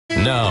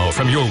Now,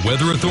 from your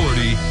Weather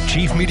Authority,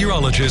 Chief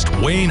Meteorologist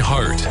Wayne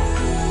Hart.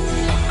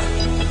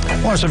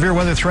 Well, our severe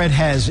weather threat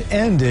has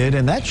ended,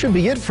 and that should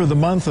be it for the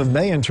month of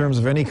May in terms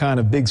of any kind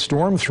of big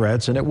storm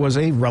threats. And it was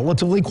a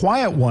relatively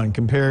quiet one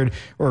compared,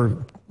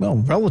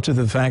 relative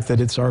to the fact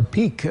that it's our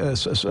peak of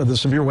the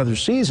severe weather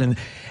season.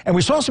 And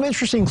we saw some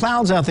interesting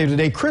clouds out there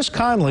today. Chris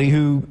Conley,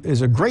 who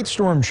is a great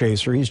storm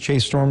chaser, he's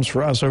chased storms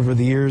for us over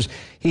the years.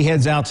 He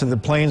heads out to the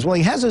plains. Well,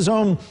 he has his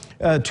own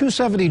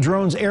 270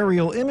 Drones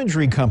aerial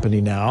imagery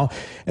company now.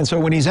 And so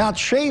when he's out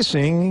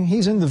chasing,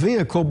 he's in the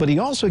vehicle, but he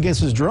also gets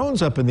his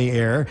drones up in the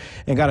air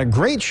and got a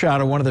great shot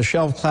of one of the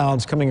shelf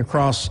clouds coming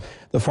across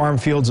the farm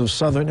fields of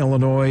southern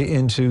Illinois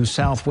into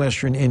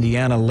southwestern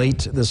Indiana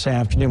late this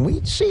afternoon.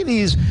 We see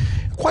these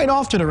quite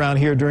often around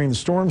here during the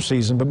storm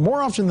season, but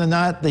more often than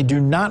not, they do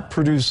not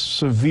produce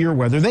severe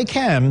weather. They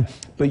can,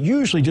 but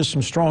usually just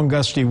some strong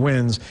gusty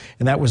winds,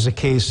 and that was the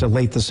case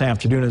late this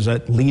afternoon as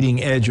that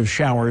leading edge of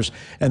showers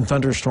and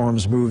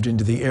thunderstorms moved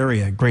into the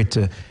area. Great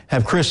to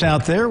have Chris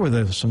out there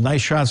with some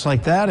nice shots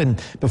like that.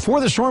 And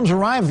before the storms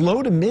arrived,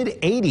 low to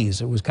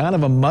mid-80s. It was kind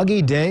of a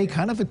muggy day,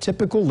 kind of a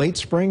typical late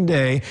spring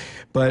day,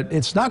 but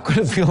it's not going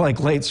to feel like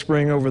late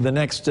spring over the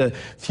next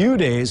few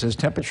days as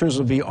temperatures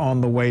will be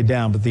on the way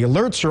down. But the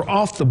alerts are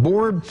off the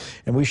board,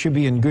 and we should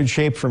be in good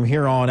shape from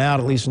here on out,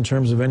 at least in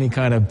terms of any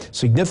kind of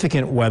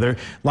significant weather.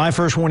 Live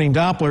first warning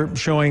Doppler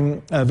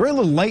showing very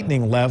little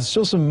lightning left,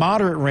 still some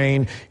moderate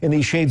rain in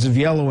these shades of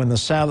yellow in the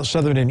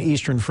southern and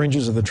eastern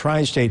fringes of the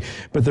tri-state,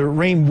 but the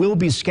rain will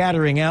be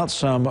scattering out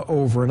some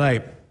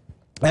overnight.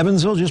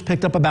 Evansville just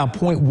picked up about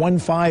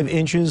 0.15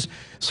 inches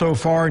so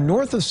far.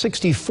 North of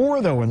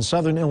 64, though, in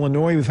southern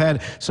Illinois, we've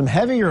had some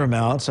heavier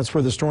amounts. That's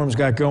where the storms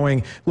got going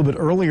a little bit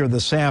earlier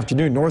this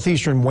afternoon.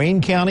 Northeastern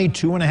Wayne County,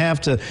 2.5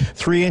 to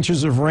 3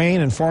 inches of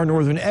rain, and far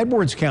northern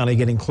Edwards County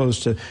getting close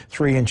to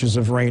 3 inches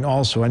of rain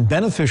also, and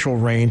beneficial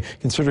rain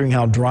considering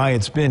how dry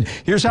it's been.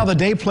 Here's how the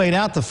day played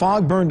out. The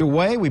fog burned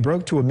away. We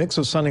broke to a mix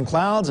of sun and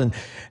clouds, and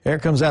there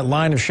comes that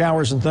line of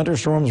showers and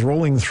thunderstorms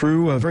rolling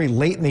through very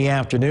late in the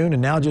afternoon,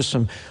 and now just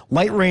some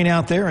light rain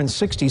out there in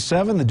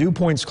 67. The dew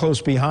point's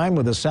close behind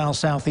with a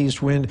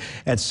south-southeast wind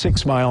at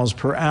 6 miles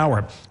per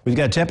hour. We've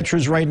got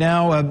temperatures right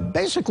now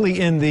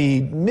basically in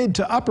the mid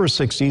to upper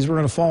 60s. We're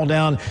going to fall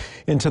down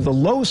into the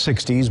low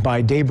 60s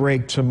by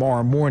daybreak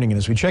tomorrow morning. And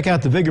as we check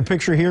out the bigger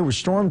picture here with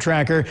Storm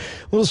Tracker, a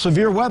little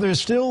severe weather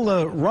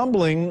still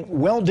rumbling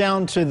well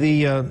down to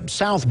the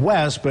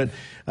southwest, but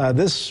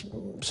this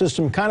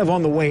system kind of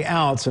on the way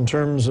out in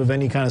terms of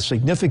any kind of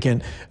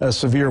significant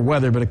severe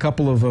weather, but a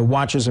couple of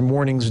watches and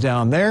warnings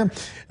down there.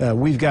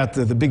 We've got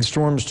the big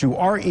storms to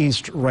our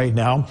east right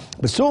now,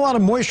 but still a lot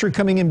of moisture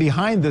coming in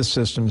behind this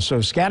system.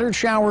 So scattered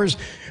showers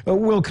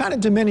will kind of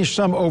diminish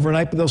some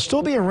overnight, but they'll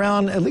still be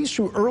around at least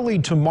through early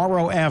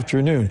tomorrow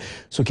afternoon.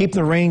 So keep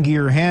the rain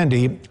gear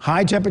handy.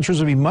 High temperatures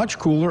will be much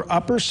cooler,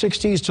 upper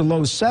 60s to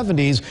low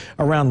 70s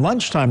around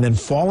lunchtime, then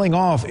falling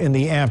off in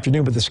the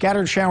afternoon. But the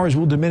scattered showers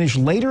will diminish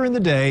later in the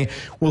day.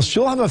 We'll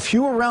still have a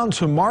few around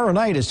tomorrow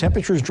night as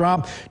temperatures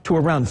drop to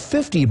around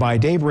 50 by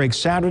daybreak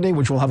Saturday,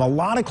 which will have a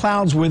lot of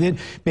clouds with it,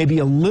 maybe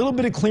a little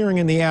bit of clearing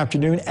in the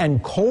afternoon,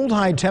 and cold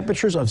high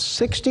temperatures of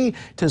 60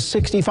 to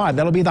 65.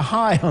 That'll be the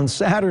high on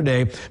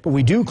Saturday, but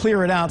we do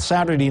clear it out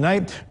Saturday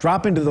night,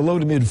 drop into the low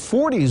to mid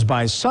 40s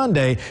by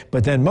Sunday,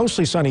 but then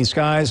mostly sunny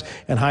skies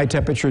and high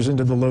temperatures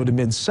into the low to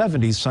mid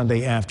 70s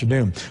Sunday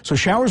afternoon. So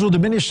showers will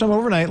diminish some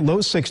overnight, low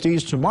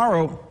 60s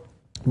tomorrow.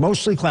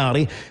 Mostly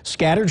cloudy,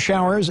 scattered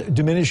showers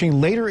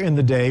diminishing later in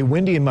the day,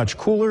 windy and much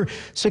cooler,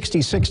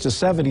 66 to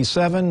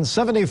 77.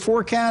 7-day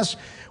forecast.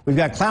 We've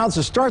got clouds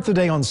to start the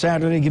day on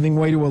Saturday, giving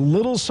way to a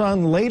little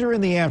sun later in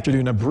the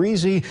afternoon. A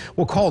breezy,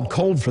 we'll call it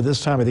cold for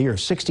this time of the year.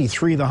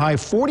 63 the high,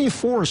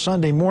 44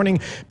 Sunday morning,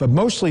 but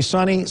mostly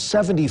sunny,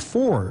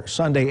 74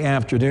 Sunday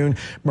afternoon.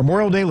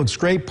 Memorial Day looks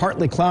great,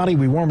 partly cloudy.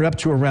 We warm it up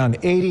to around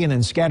 80, and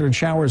then scattered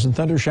showers and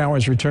thunder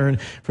showers return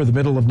for the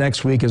middle of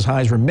next week as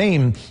highs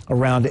remain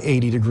around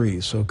 80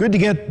 degrees. So good to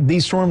get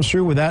these storms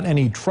through without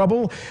any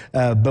trouble,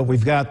 but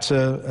we've got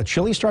a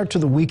chilly start to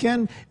the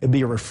weekend. It'd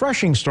be a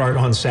refreshing start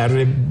on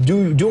Saturday.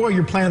 Do all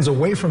your plans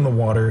away from the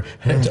water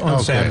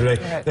on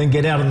Saturday, then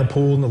get out in the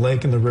pool and the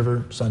lake and the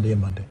river Sunday and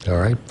Monday. All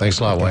right. Thanks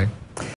a lot, Wayne.